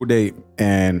Good day,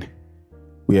 and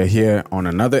we are here on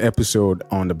another episode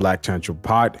on the Black Tantrum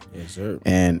Pod. Yes, sir.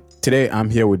 And today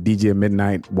I'm here with DJ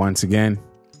Midnight once again.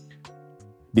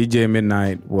 DJ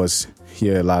Midnight was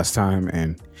here last time,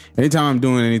 and anytime I'm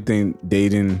doing anything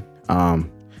dating,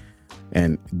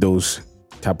 and those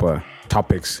type of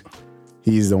topics,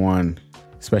 he's the one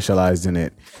specialized in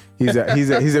it. He's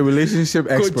a relationship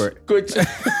expert. Coach.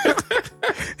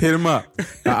 Hit him up.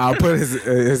 I'll put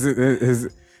his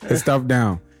stuff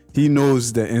down. He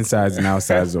knows the insides and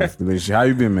outsides of relationship. How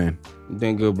you been, man?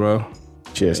 Doing good, bro.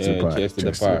 Cheers to the pod. Cheers to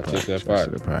the pod. Cheers to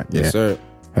the pod. Yeah. Yes, sir.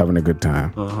 Having a good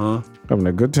time. Having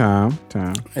a good time.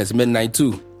 It's midnight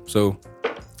too. So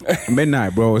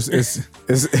midnight, bro. It's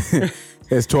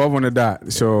 12 on the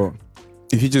dot. So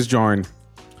if you just joined,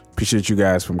 appreciate you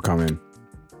guys from coming.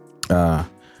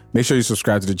 Make sure you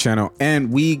subscribe to the channel,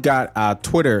 and we got our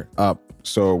Twitter up.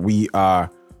 So we are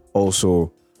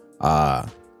also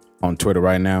on Twitter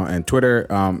right now, and Twitter,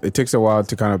 it takes a while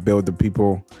to kind of build the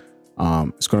people.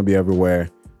 It's going to be everywhere.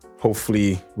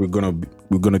 Hopefully we're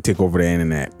gonna take over the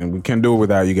internet, and we can't do it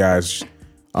without you guys.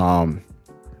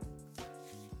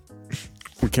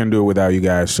 We can't do it without you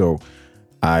guys. So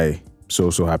I so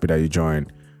happy that you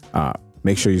joined.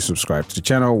 Make sure you subscribe to the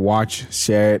channel, watch,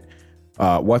 share it.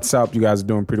 What's up? You guys are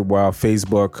doing pretty well.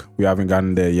 Facebook, we haven't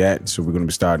gotten there yet, so we're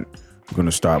gonna start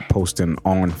posting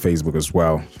on Facebook as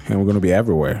well, and we're gonna be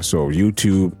everywhere. So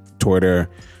YouTube, Twitter,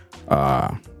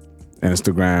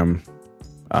 Instagram,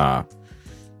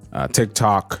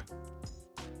 TikTok,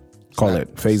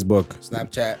 Facebook,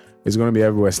 Snapchat. It's gonna be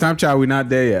everywhere. Snapchat, we're not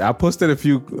there yet. I posted a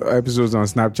few episodes on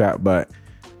Snapchat, but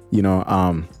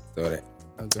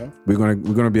Okay. we're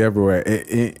gonna be everywhere.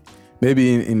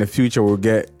 Maybe in the future we'll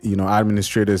get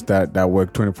administrators that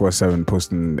work 24/7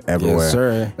 posting everywhere. Yes,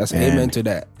 sir. That's amen to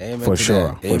that. Amen For to sure.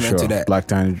 that. Amen For sure. to that.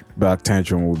 Black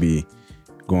Tantrum will be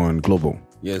going global.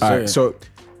 Yes, All sir. right, so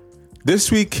this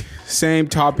week, same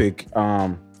topic,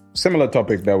 similar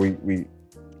topic that we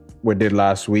did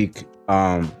last week.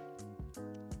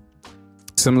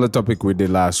 Similar topic we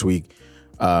did last week.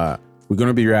 We're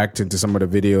gonna be reacting to some of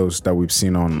the videos that we've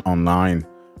seen online,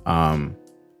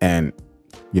 and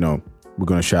we're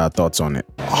gonna share our thoughts on it.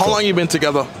 How long you been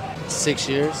together? 6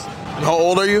 years. And how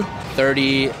old are you?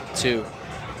 32.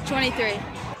 23.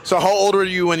 So how old were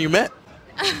you when you met?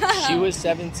 She was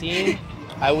 17.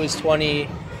 I was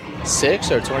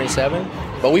 26 or 27.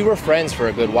 But we were friends for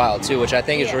a good while too, which I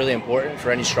think is really important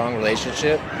for any strong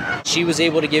relationship. She was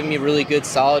able to give me really good,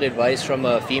 solid advice from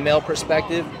a female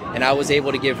perspective, and I was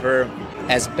able to give her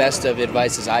as best of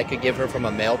advice as I could give her from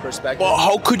a male perspective. Well,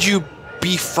 how could you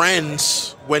be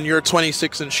friends when you're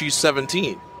 26 and she's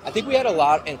 17? I think we had a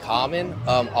lot in common.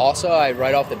 Also, I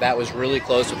right off the bat was really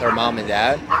close with her mom and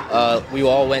dad. We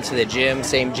all went to the gym,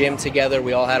 same gym together.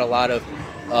 We all had a lot of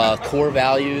core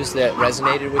values that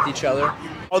resonated with each other.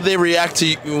 How did they react to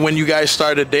you when you guys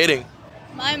started dating?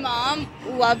 My mom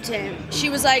loved him. She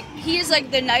was like, he is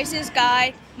like the nicest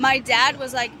guy. My dad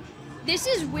was like, this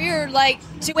is weird. Like,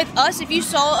 with us, if you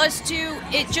saw us two,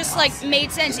 it just like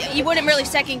made sense. You wouldn't really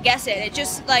second guess it. It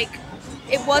just like,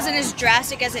 it wasn't as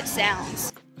drastic as it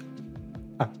sounds.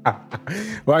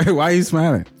 Why are you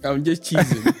smiling? I'm just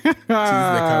cheesing. Cheesing the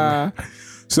camera.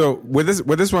 So with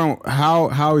this one,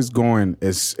 how it's going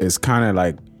is kind of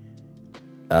like,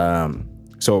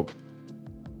 so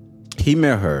he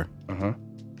met her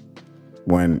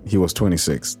when he was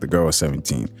 26. The girl was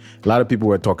 17. A lot of people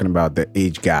were talking about the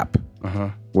age gap.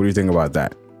 What do you think about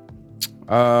that?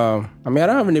 I mean, I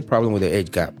don't have any problem with the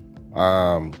age gap.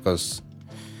 Because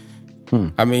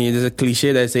I mean, there's a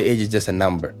cliche that say age is just a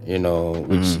number,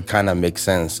 which kind of makes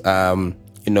sense. A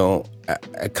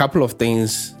couple of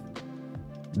things.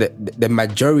 The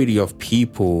majority of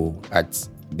people at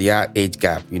their age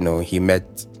gap, he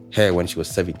met her when she was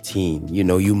 17.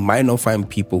 You might not find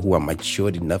people who are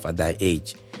matured enough at that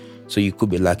age. So you could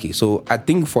be lucky. So I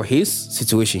think for his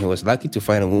situation, he was lucky to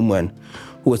find a woman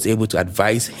who was able to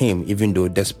advise him, even though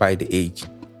despite the age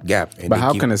gap. But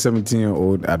how can a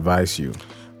 17-year-old advise you?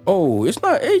 Oh, it's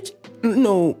not age.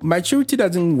 No, maturity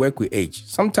doesn't work with age.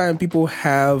 Sometimes people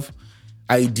have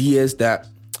ideas that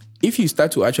if you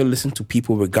start to actually listen to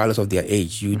people regardless of their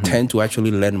age, you tend to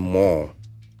actually learn more.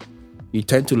 You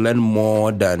tend to learn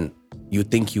more than you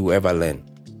think you will ever learn.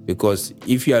 Because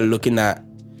if you are looking at,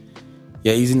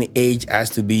 you're using the age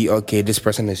as to be, okay, this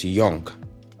person is young,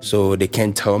 so they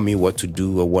can't tell me what to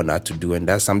do or what not to do. And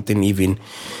that's something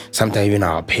sometimes even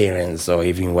our parents or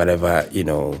even whatever,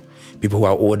 people who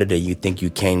are older than you think you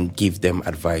can give them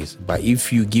advice. But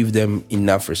if you give them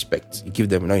enough respect, you give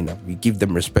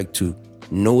them respect to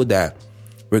know that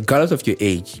regardless of your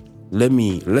age, let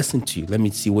me listen to you. Let me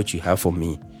see what you have for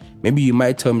me. Maybe you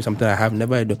might tell me something I have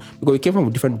never done because you came from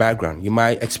a different background. You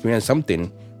might experience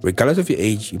something, regardless of your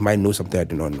age. You might know something I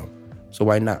do not know. So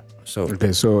why not? So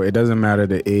okay, so it doesn't matter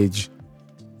the age,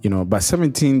 But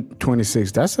 17,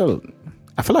 26, I feel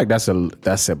like that's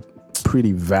a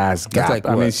pretty vast gap. Like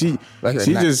I mean, she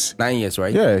just 9 years,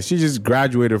 right? Yeah, she just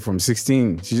graduated from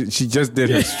 16. She just did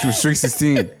her sweet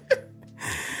 16.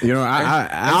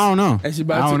 I don't know. And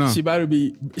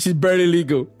she's barely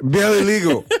legal. Barely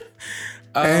legal.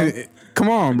 And come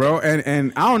on, bro.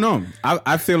 And I don't know.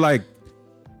 I feel like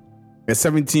a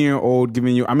 17-year-old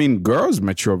giving you, I mean, girls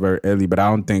mature very early, but I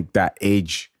don't think that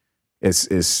age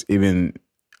is even,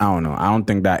 I don't know. I don't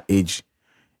think that age,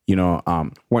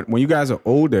 when you guys are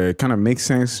older, it kind of makes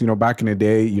sense, back in the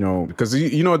day, because,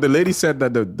 the lady said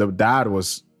that the dad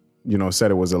was,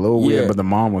 said it was a little weird, but the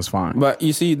mom was fine. But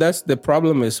you see, that's the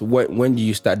problem is when do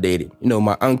you start dating?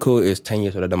 My uncle is 10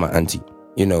 years older than my auntie,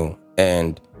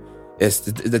 and it's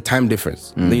the time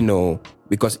difference,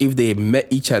 because if they met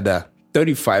each other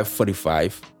 35,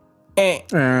 45,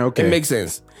 okay. It makes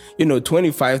sense.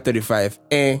 25, 35,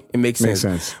 it makes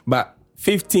sense. But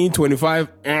 15, 25,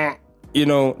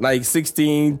 like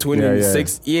 16,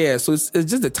 26, yeah. So it's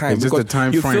just the time. It's just the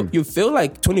time frame. You feel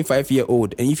like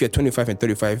 25-year-old, and if you're 25 and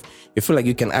 35, you feel like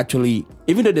you can actually,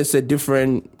 even though there's a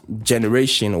different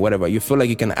generation or whatever, you feel like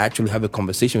you can actually have a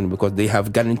conversation because they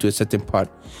have gotten into a certain part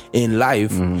in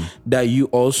life that you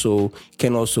also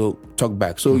can also talk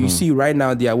back. So you see right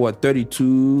now they are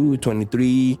 32,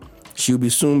 23. She'll be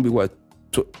soon be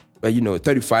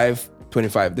 35,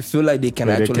 25. They feel like they can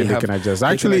they can adjust.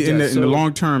 Actually, in the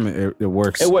long term, it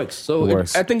works. It works. So it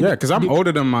works. I think because I'm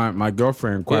older than my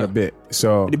girlfriend quite a bit.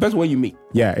 So it depends when you meet.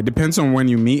 Yeah, it depends on when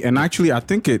you meet. And actually, I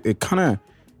think it kind of,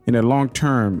 in the long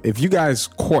term, if you guys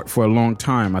court for a long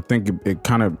time, I think it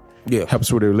kind of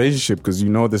helps with the relationship because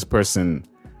this person,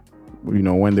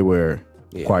 when they were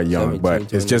quite young. 17,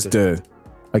 but it's just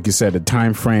like you said, the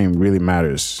time frame really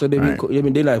matters. So they've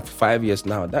been like 5 years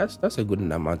now. That's a good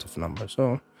amount of number.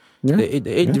 So the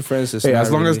age difference is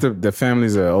as long as the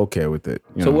families are okay with it.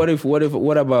 So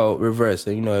what about reverse?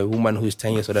 A woman who's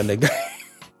 10 years older than the guy.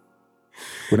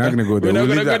 We're not gonna go there.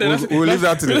 We'll leave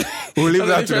that to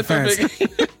the fans.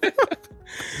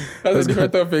 That's a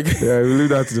different topic. Yeah, we'll leave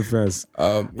that to the fans.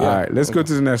 All right, let's go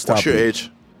to the next topic. What's your age?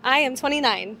 I am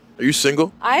 29. Are you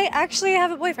single? I actually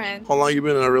have a boyfriend. How long you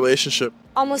been in a relationship?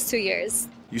 Almost 2 years.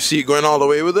 You see going all the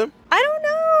way with him? I don't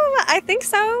know. I think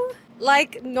so.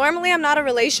 Like, normally I'm not a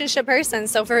relationship person,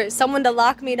 so for someone to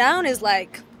lock me down is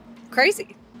like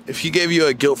crazy. If he gave you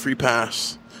a guilt-free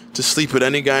pass to sleep with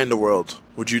any guy in the world,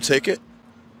 would you take it?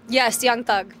 Yes, Young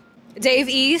Thug. Dave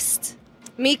East,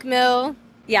 Meek Mill.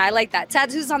 Yeah, I like that.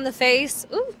 Tattoos on the face.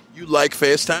 Ooh. You like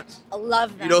face tats? I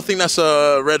love them. You don't think that's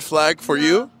a red flag for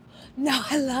you? No,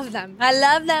 I love them. I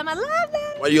love them.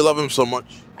 Why do you love them so much?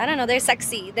 I don't know. They're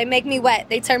sexy. They make me wet.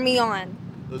 They turn me on.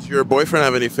 Does your boyfriend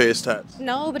have any face tats?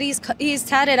 No, but he's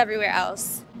tatted everywhere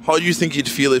else. How do you think he'd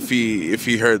feel if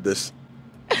he heard this?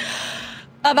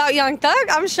 About Young Thug?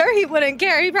 I'm sure he wouldn't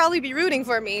care. He'd probably be rooting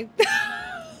for me.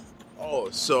 Oh,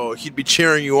 so he'd be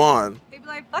cheering you on. He'd be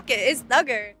like, fuck it, it's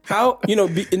Thugger. How,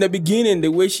 in the beginning, the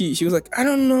way she was like, I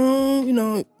don't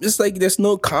know, it's like there's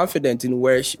no confidence in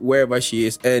wherever she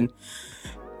is. And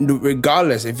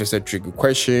regardless if it's a tricky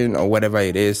question or whatever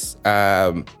it is,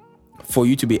 for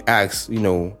you to be asked,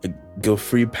 a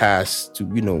guilt-free pass to,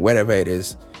 whatever it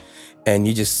is, and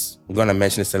you just gonna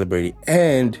mention a celebrity.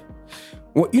 And,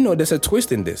 there's a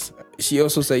twist in this. She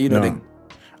also said,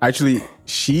 actually,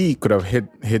 she could have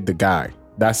hit the guy,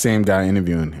 that same guy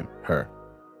interviewing her.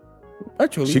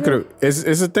 Actually, she could have.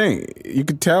 It's a thing. You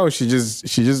could tell she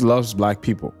just loves black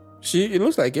people. It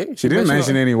looks like it. She didn't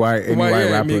mention any white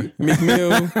rapper. Meek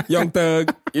Mill, Young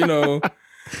Thug.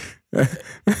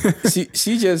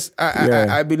 She just.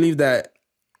 I believe that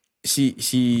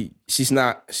she's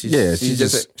not. She's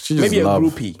just maybe a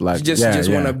groupie. Like, she just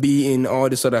want to be in all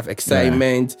this sort of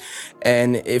excitement,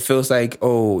 and it feels like,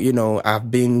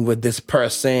 I've been with this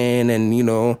person,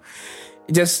 and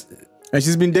just. And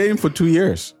she's been dating for 2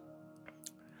 years.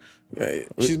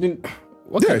 She's been.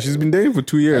 She's been dating for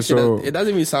 2 years. Actually, so it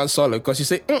doesn't even sound solid because you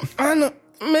say, I don't know,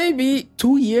 maybe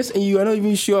 2 years, and you are not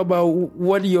even sure about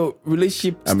what your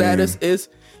relationship status is.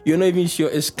 You're not even sure.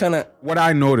 It's kind of what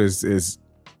I noticed is,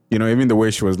 even the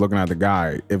way she was looking at the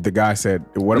guy. If the guy said,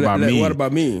 "What about me?" What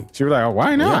about me? She was like, "Oh,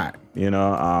 why not?"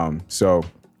 So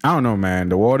I don't know, man.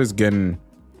 The world is getting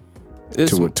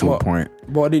to a point.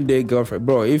 Modern day girlfriend,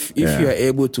 bro. If you are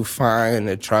able to find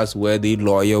a trustworthy,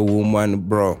 loyal woman,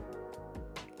 bro,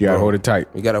 you gotta hold it tight.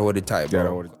 You gotta hold it tight,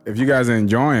 bro. If you guys are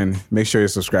enjoying, make sure you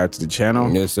subscribe to the channel.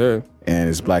 Yes, sir. And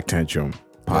it's Black Tantrum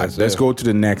Pod. Yes, let's go to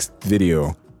the next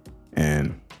video.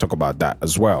 and talk about that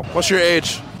as well. What's your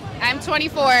age? I'm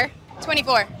 24.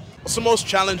 24. What's the most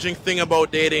challenging thing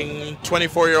about dating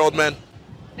 24-year-old men?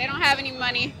 They don't have any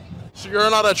money. So you're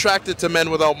not attracted to men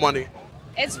without money?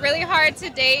 It's really hard to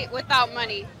date without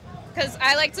money because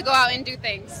I like to go out and do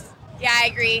things. Yeah, I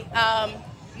agree.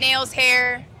 Nails,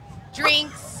 hair,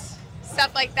 drinks,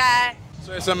 stuff like that.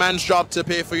 So it's a man's job to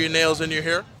pay for your nails and your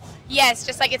hair? Yes,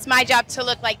 just like it's my job to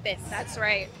look like this. That's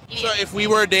right. So if we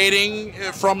were dating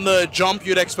from the jump,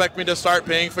 you'd expect me to start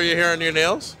paying for your hair and your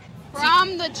nails?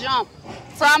 From the jump.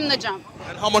 From the jump.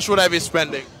 And how much would I be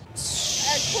spending?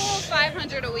 A cool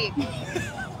 $500 a week.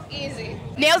 Easy.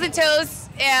 Nails and toes,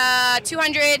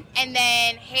 200, and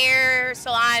then hair,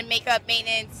 salon, makeup,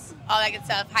 maintenance, all that good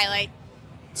stuff, highlight,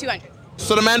 200.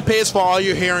 So the man pays for all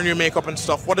your hair and your makeup and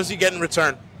stuff. What does he get in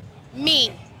return?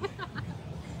 Me.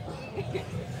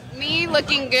 Me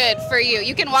looking good for you.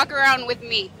 You can walk around with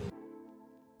me.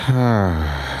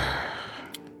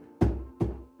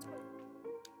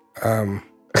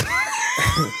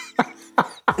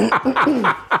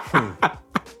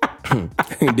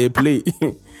 They play.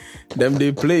 Them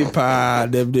they play, pa.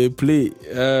 Them they play.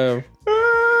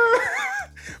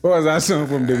 What was that song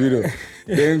from the video?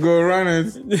 Then go run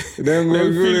it. Then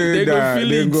go They go die. feel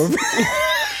Then it. go.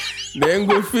 Then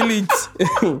go feel it.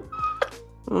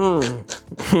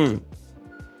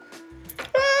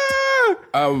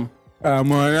 I'm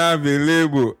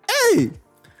unavailable. Hey,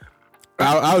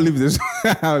 I'll leave this.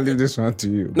 I'll leave this one to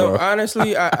you. No, bro.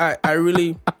 honestly, I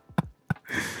really.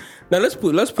 Now let's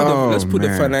put the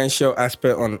man. financial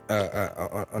aspect on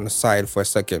the side for a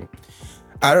second.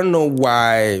 I don't know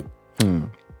why,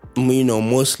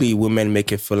 mostly women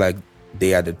make it feel like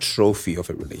they are the trophy of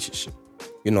a relationship.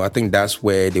 I think that's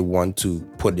where they want to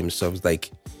put themselves. Like,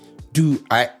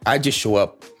 I just show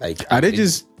up? Like, Are they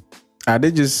just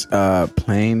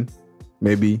playing?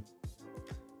 Maybe.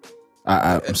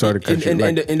 I'm sorry to cut you.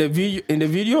 In the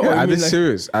video. Yeah, or are you they mean, like,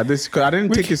 serious? Cause I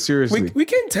didn't take it seriously. We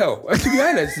can tell. To be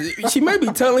honest, she might be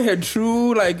telling her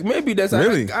true. Like maybe there's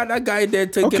Really? another guy there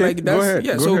taking Okay, like that's go ahead,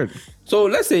 yeah. go ahead. So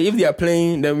let's say if they are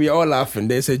playing, then we all laughing.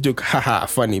 They say joke, haha,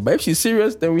 funny. But if she's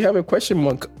serious, then we have a question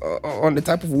mark on the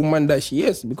type of woman that she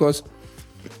is, because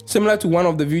similar to one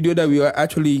of the video that we were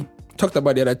actually talked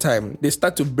about the other time, they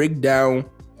start to break down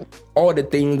all the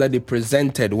things that they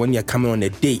presented when you're coming on a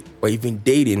date or even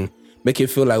dating. Make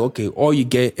it feel like, okay, all you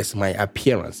get is my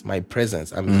appearance, my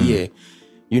presence. I'm here,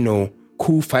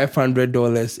 cool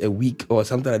 $500 a week or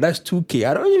something like that. That's $2,000.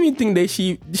 I don't even think that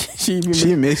she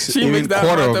makes even that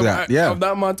quarter amount of that. Yeah, of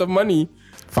that amount of money.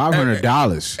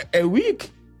 $500 a week.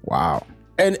 Wow.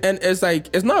 And it's like,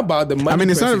 it's not about the money. I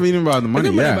mean, it's per not se. even about the money.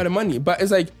 It's not Yeah, about the money, but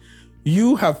it's like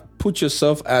you have put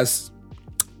yourself as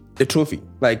the trophy,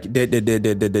 like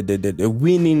the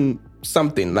winning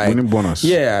something, like winning bonus.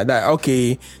 Yeah, that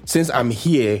okay. Since I'm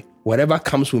here, whatever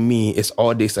comes with me is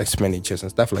all these expenditures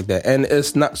and stuff like that, and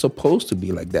it's not supposed to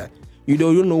be like that. You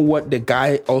don't know what the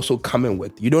guy also coming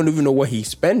with. You don't even know what he's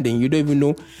spending. You don't even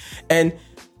know. And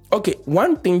okay,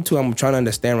 one thing too, I'm trying to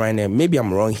understand right now. Maybe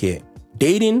I'm wrong here.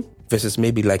 Dating versus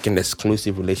maybe like an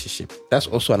exclusive relationship. That's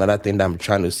also another thing that I'm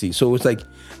trying to see. So it's like,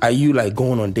 are you like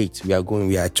going on dates? We are going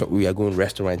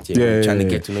restaurants here. We're trying to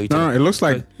get to know each other. No, it looks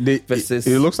like versus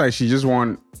it looks like she just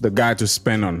want the guy to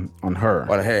spend on her.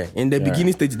 On her in the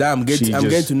beginning stage. That I'm getting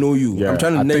to know you. Yeah, I'm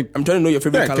trying to know your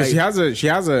favorite color. because she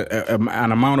has an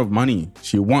amount of money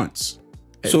she wants.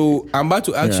 So I'm about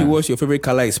to ask you what's your favorite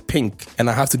color is pink, and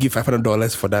I have to give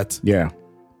 $500 for that. Yeah,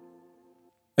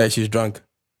 she's drunk.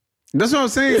 that's what I'm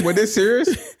saying. Were they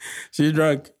serious? She's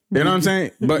drunk. You know what I'm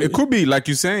saying? But it could be like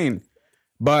you're saying.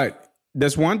 But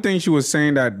there's one thing she was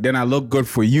saying that then I look good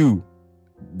for you.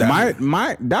 That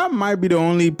might be the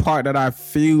only part that I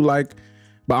feel like.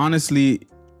 But honestly,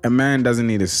 a man doesn't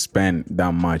need to spend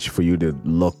that much for you to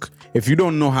look. If you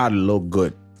don't know how to look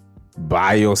good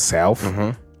by yourself,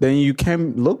 then you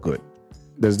can't look good.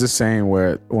 There's this saying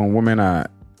where when women are,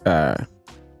 I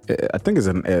think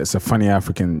it's a funny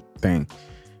African thing.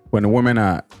 When the women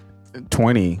are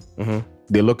 20,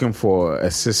 they're looking for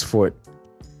a 6 foot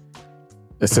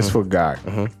guy.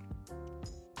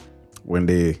 When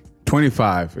they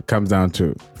 25, it comes down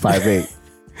to 5'8".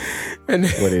 And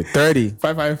when they're 30,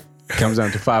 5'5", it comes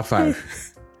down to 5'5".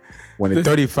 When they're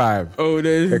 35,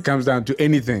 it comes down to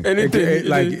anything.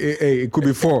 It could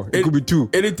be 4, it could be 2.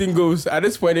 Anything goes. At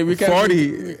this point, we can't.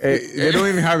 40, they don't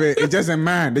even have it. It's just a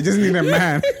man. They just need a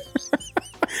man.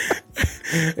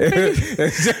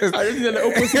 It's just the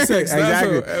opposite sex.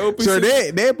 Exactly. So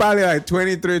they probably like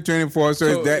 23, 24.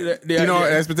 So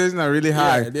expectations are really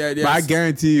high. But I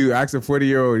guarantee you, ask a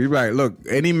 40-year-old, you'd be like, look,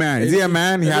 any man, is he a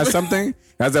man? He has something?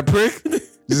 Has a prick?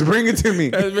 Just bring it to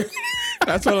me.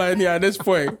 That's all I need at this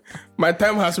point. My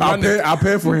time has run. I'll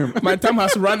pay for him. My time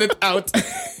has run it out.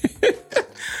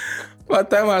 My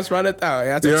time has run it out. It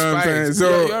has You know what I'm expired.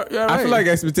 saying? So You're I right. feel like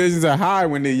expectations are high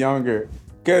when they're younger.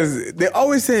 Because they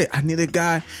always say, I need a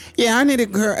guy. Yeah, I need a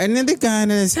girl. I need a guy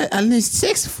that's at least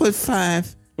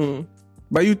 6'5".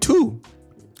 But you 2.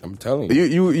 I'm telling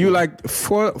you. You like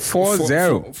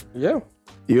 4'0". Yeah.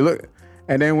 You look,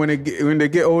 and then when they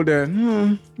get older,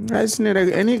 I just need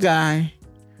any guy.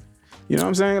 You know what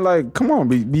I'm saying? Like, come on,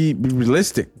 be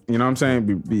realistic. You know what I'm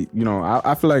saying? Be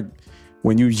I feel like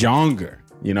when you're younger,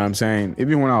 you know what I'm saying?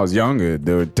 Even when I was younger,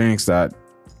 there were things that,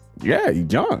 yeah, you're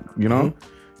young, you know?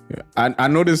 I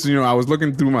noticed, I was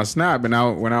looking through my Snap,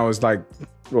 and when I was like,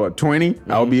 20,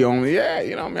 I'll be only,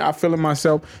 I feel it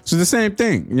myself. So the same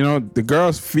thing, the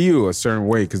girls feel a certain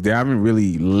way because they haven't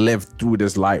really lived through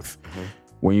this life.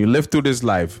 When you live through this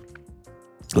life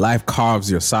carves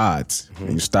your sides,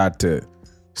 and you start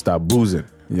boozing.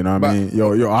 You know what I mean?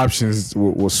 Your options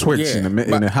will switch in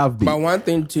a half-beat. But one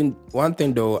thing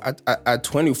though, at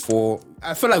 24,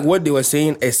 I feel like what they were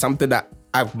saying is something that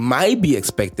I might be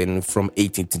expecting from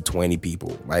 18 to 20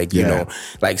 people. Like, you know,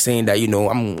 like saying that,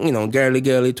 I'm,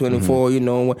 girly, 24,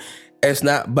 it's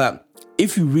not. But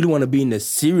if you really want to be in a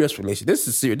serious relationship, this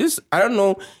is serious. I don't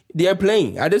know. They are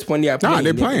playing. At this point, they are playing. Nah,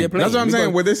 they're playing. That's what I'm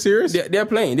saying. Were they serious? They're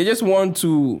playing. They just want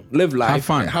to live life,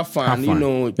 have fun.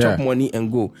 Chop money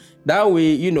and go. That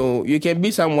way, you can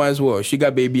be someone's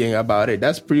sugar baby and about it.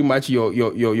 That's pretty much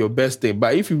your best thing.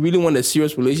 But if you really want a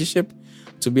serious relationship,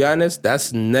 to be honest,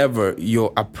 that's never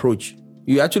your approach.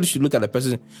 You actually should look at the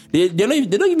person. They don't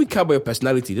even care about your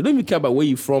personality. They don't even care about where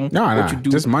you're from, what you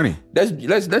do. Just money.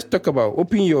 Let's talk about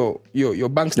open your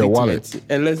bank statement, wallet,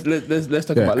 and let's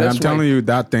talk about. And I'm telling you,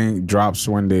 that thing drops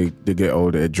when they get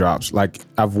older. It drops. Like,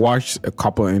 I've watched a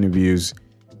couple of interviews.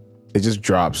 It just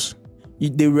drops.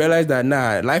 They realize that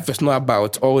life is not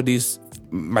about all this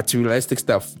materialistic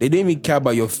stuff. They don't even care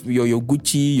about your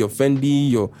Gucci, your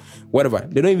Fendi, your whatever.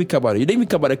 They don't even care about it. They don't even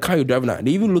care about the car you're driving now.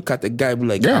 They even look at the guy and be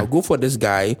like, I'll go for this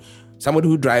guy, somebody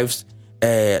who drives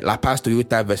La Paz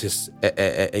Toyota versus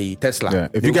a Tesla. Yeah.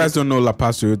 If you guys don't know La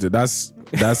Paz Toyota,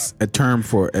 that's a term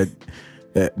for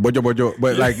bojo,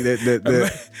 but like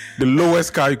the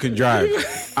lowest car you can drive.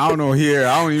 I don't know here.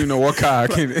 I don't even know what car I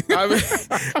can.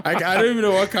 I don't even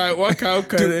know what car.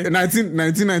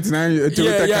 1999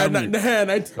 Toyota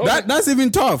Camry. That's even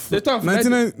tough. They're tough.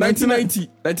 1990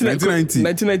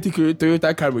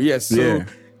 Toyota Camry. Yes. So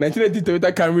 1990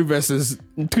 Toyota Camry versus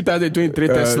 2023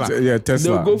 Tesla.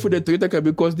 Tesla. They'll go for the Toyota Camry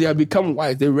because they have become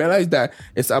wise. They realize that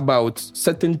it's about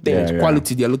certain things,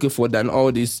 quality they're looking for than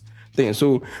all these things.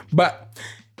 So, but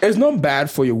it's not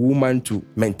bad for your woman to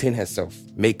maintain herself,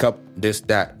 makeup, this,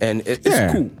 that, and it's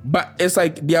cool. But it's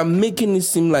like they are making it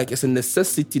seem like it's a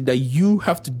necessity that you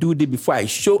have to do this before I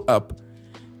show up.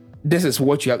 This is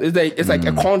what you have. It's like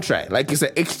a contract, like it's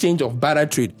an exchange of barter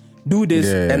trade. Do this,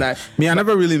 and I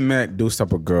never really met those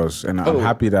type of girls, and I'm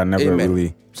happy that I never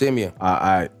really. Same here.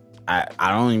 I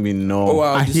don't even know.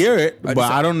 I hear it, but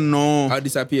I don't know. I'll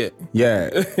disappear. Yeah,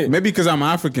 maybe because I'm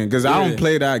African. Because I don't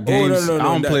play that games. No, I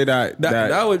don't play that.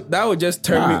 That would just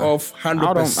turn me off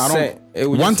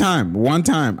 100%. One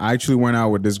time, I actually went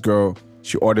out with this girl.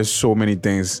 She ordered so many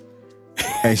things,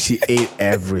 and she ate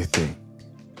everything.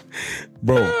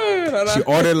 Bro, she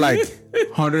ordered like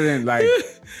 100 and like,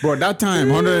 bro, that time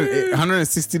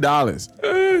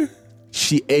 $160.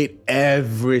 She ate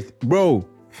everything.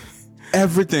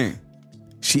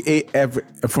 She ate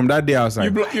from that day I was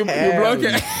like, you block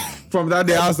it. From that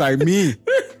day I was like, me,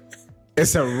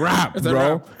 it's a wrap,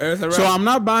 bro. So I'm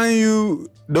not buying you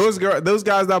those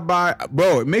guys that buy,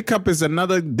 bro. Makeup is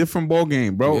another different ball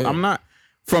game, bro. Yeah. I'm not.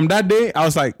 From that day I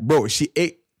was like, bro, she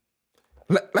ate.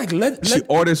 She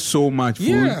ordered so much food.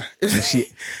 Yeah.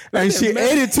 And she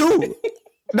ate it too.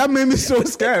 That made me so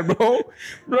scared, bro.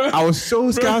 I was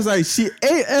so scared. I was like, she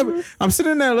ate I'm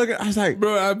sitting there looking. I was like,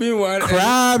 bro, I've been one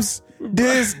crabs,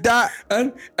 this, that.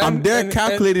 I'm there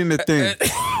calculating the thing.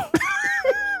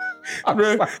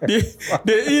 Bro, they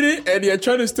eat it and you're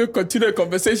trying to still continue the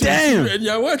conversation. Damn. And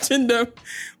you're watching them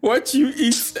watch you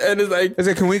eat, and it's like, I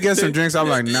said, can we get some drinks? I'm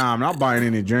like, nah, I'm not buying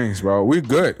any drinks, bro. We're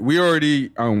good. We already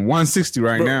on 160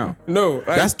 right now. No, like,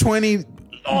 that's 20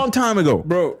 long time ago,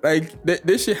 bro. Like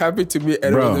this shit happened to me,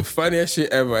 and it was the funniest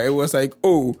shit ever. It was like,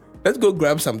 oh, let's go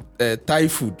grab some Thai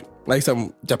food, like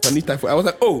some Japanese Thai food. I was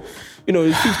like, oh,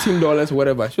 it's $15,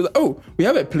 whatever. She was like, oh, we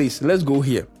have a place. Let's go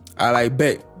here. I like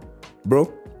bet,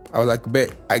 bro. I was like,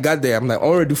 bet. I got there. I'm like,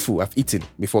 already full. I've eaten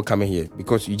before coming here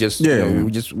because you just, you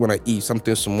just want to eat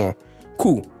something some more.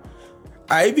 Cool.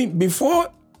 Before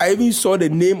I even saw the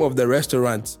name of the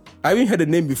restaurant, I even heard the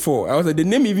name before. I was like, the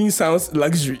name even sounds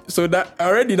luxury. So that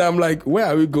already now I'm like, where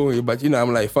are we going? But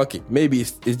I'm like, fuck it. Maybe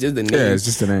it's just the name. Yeah, it's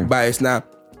just the name. But it's not.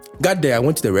 Got there, I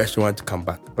went to the restaurant to come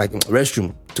back. Like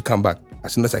restroom to come back.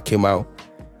 As soon as I came out,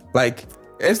 like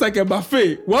it's like a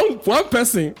buffet. One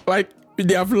person, like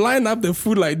they have lined up the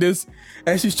food like this,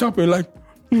 and she's chopping like,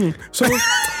 so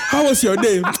how was your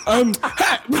day? Bro,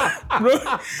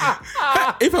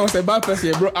 if I was a bad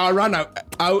person, bro, I'll run out.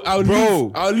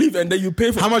 I'll leave, and then you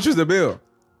pay for. How much was the bill?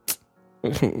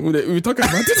 we talk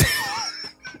about it.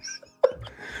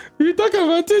 We talk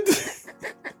about it.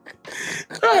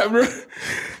 Bro.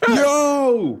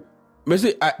 Yo,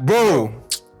 bro.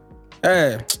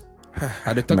 Hey,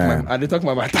 I did talk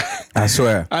my matter. I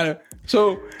swear. I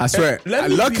swear.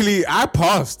 Luckily, I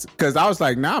paused because I was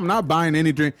like, nah, I'm not buying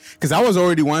any drink because I was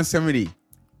already 170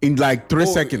 in like 3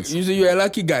 seconds. You're a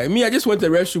lucky guy. Me, I just went to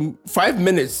the restroom 5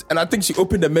 minutes, and I think she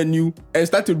opened the menu and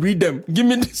started to read them. Give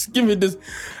me this.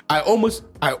 I almost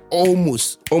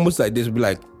like this. Be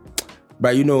like,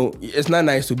 but it's not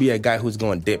nice to be a guy who's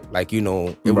going to dip. Like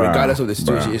regardless of the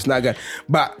situation, it's not good.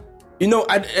 But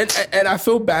I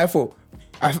feel bad for.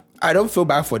 I don't feel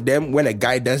bad for them when a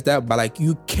guy does that, but like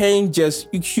you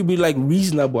should be like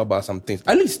reasonable about some things.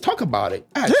 At least talk about it.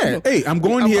 Hey, I'm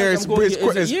going here. It's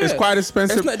quite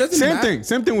expensive.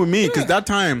 Same thing with me because that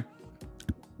time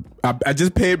I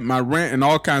just paid my rent and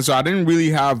all kinds, so I didn't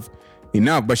really have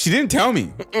enough. But she didn't tell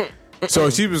me, so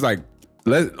she was like,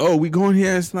 we going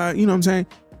here. It's not, you know what I'm saying,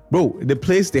 bro. The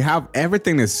place they have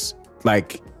everything is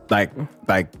like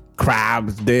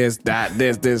crabs, this,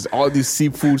 all this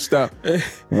seafood stuff.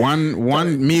 One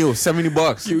meal,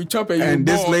 $70. You chop it, and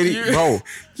this lady, bro,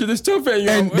 you just chop it,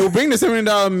 and they'll bring the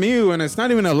 $70 meal, and it's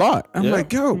not even a lot. I'm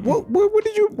like, yo, what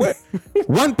did you? What?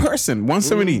 One person,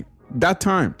 170 that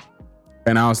time,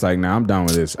 and I was like, nah, I'm done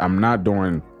with this. I'm not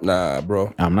doing. Nah,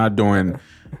 bro. I'm not doing.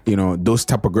 Those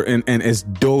type of girls, and it's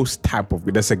those type of.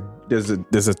 There's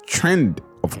a trend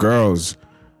of girls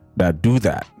that do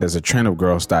that. There's a trend of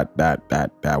girls that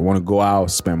want to go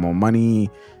out, spend more money.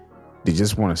 They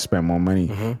just want to spend more money.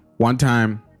 Mm-hmm. One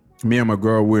time, me and my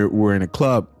girl we're in a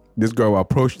club. This girl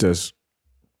approached us.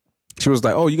 She was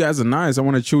like, "Oh, you guys are nice. I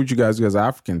want to chill with you guys. You guys are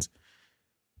Africans."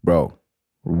 Bro,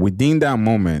 within that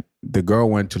moment, the girl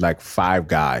went to like 5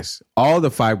 guys. All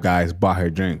the 5 guys bought her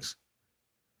drinks.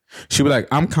 She was like,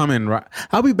 "I'm coming. Right,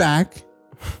 I'll be back."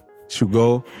 She'll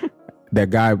go. That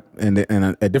guy and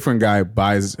a different guy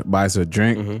buys her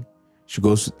drink. Mm-hmm. She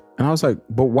goes, and I was like,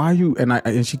 "But why you?"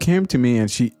 And she came to me,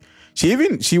 and she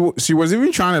was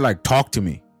even trying to like talk to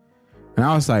me, and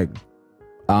I was like,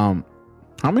 "How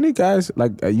many guys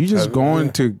like are you just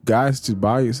going to guys to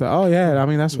buy you?" So, "Oh yeah, I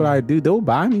mean that's what I do. They'll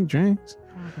buy me drinks.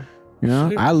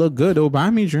 I look good. They'll buy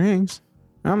me drinks."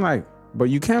 And I'm like, "But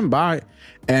you can't buy."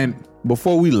 And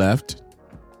before we left,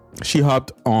 she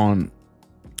hopped on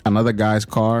another guy's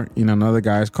car,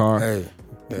 Hey.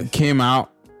 Came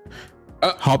out,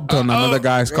 hopped on another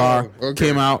guy's car,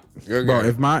 came out. Okay. Bro,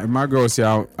 if my girl say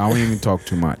I won't even talk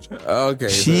too much. Okay.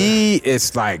 She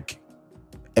is like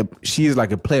a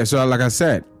player. So like I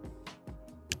said,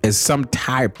 it's some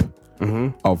type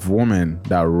of woman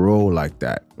that roll like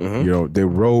that. Mm-hmm. They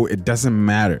roll. It doesn't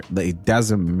matter. It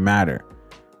doesn't matter.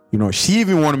 She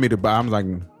even wanted me to buy. I'm like,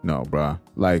 no, bro.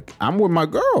 Like, I'm with my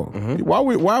girl. Mm-hmm.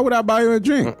 Why would I buy you a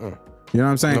drink? You know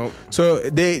what I'm saying? Nope. So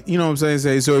they, you know what I'm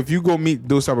saying? So if you go meet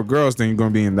those type of girls, then you're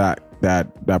gonna be in that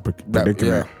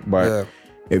predicament. But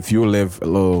if you live a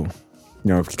little,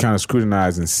 if you kind of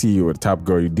scrutinize and see what type of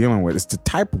girl you're dealing with, it's the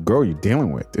type of girl you're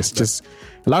dealing with. It's just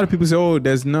a lot of people say, oh,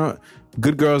 there's no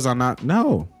good girls are not.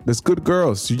 No, there's good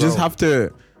girls. You just have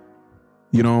to,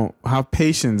 have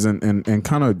patience and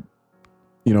kind of.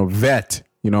 Vet,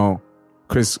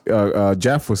 Chris,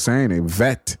 Jeff was saying it,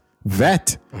 vet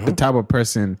the type of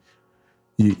person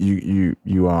you're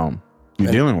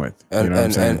dealing with.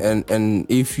 And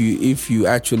if you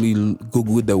actually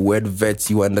Google the word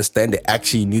vet, you understand the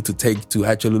action you need to take to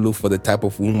actually look for the type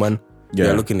of woman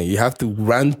you're looking at. You have to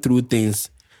run through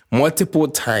things multiple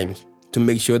times to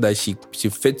make sure that she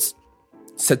fits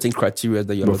certain criteria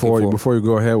that you're looking for. Before you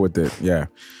go ahead with it, yeah.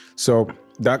 So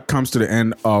that comes to the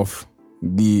end of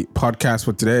the podcast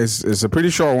for today. It's a pretty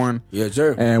short one. Yeah,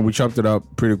 sure. And we chopped it up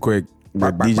pretty quick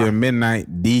with DJ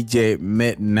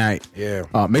Midnight.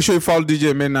 Yeah. Make sure you follow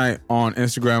DJ Midnight on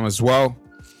Instagram as well.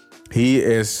 He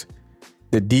is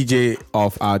the DJ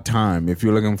of our time. If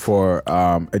you're looking for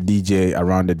a DJ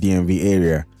around the DMV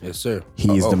area, yes, sir.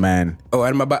 He is the man. Oh,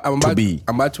 and I'm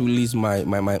about to release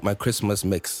my Christmas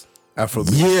mix.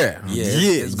 Afrobeat. Yeah.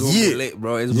 It's gonna be lit,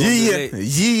 bro. It's gonna be lit.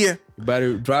 Yeah. You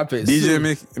better drop it. DJ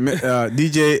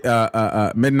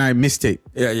Midnight Mixtape.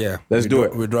 Yeah. Let's do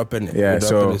it. We're dropping it. Yeah, We're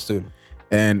dropping it soon.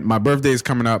 And my birthday is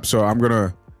coming up, so I'm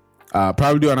gonna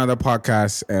probably do another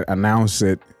podcast and announce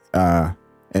it.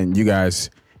 And you guys,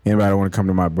 anybody want to come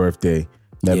to my birthday,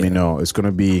 let me know. It's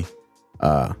gonna be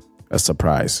a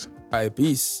surprise. All right,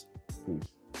 peace.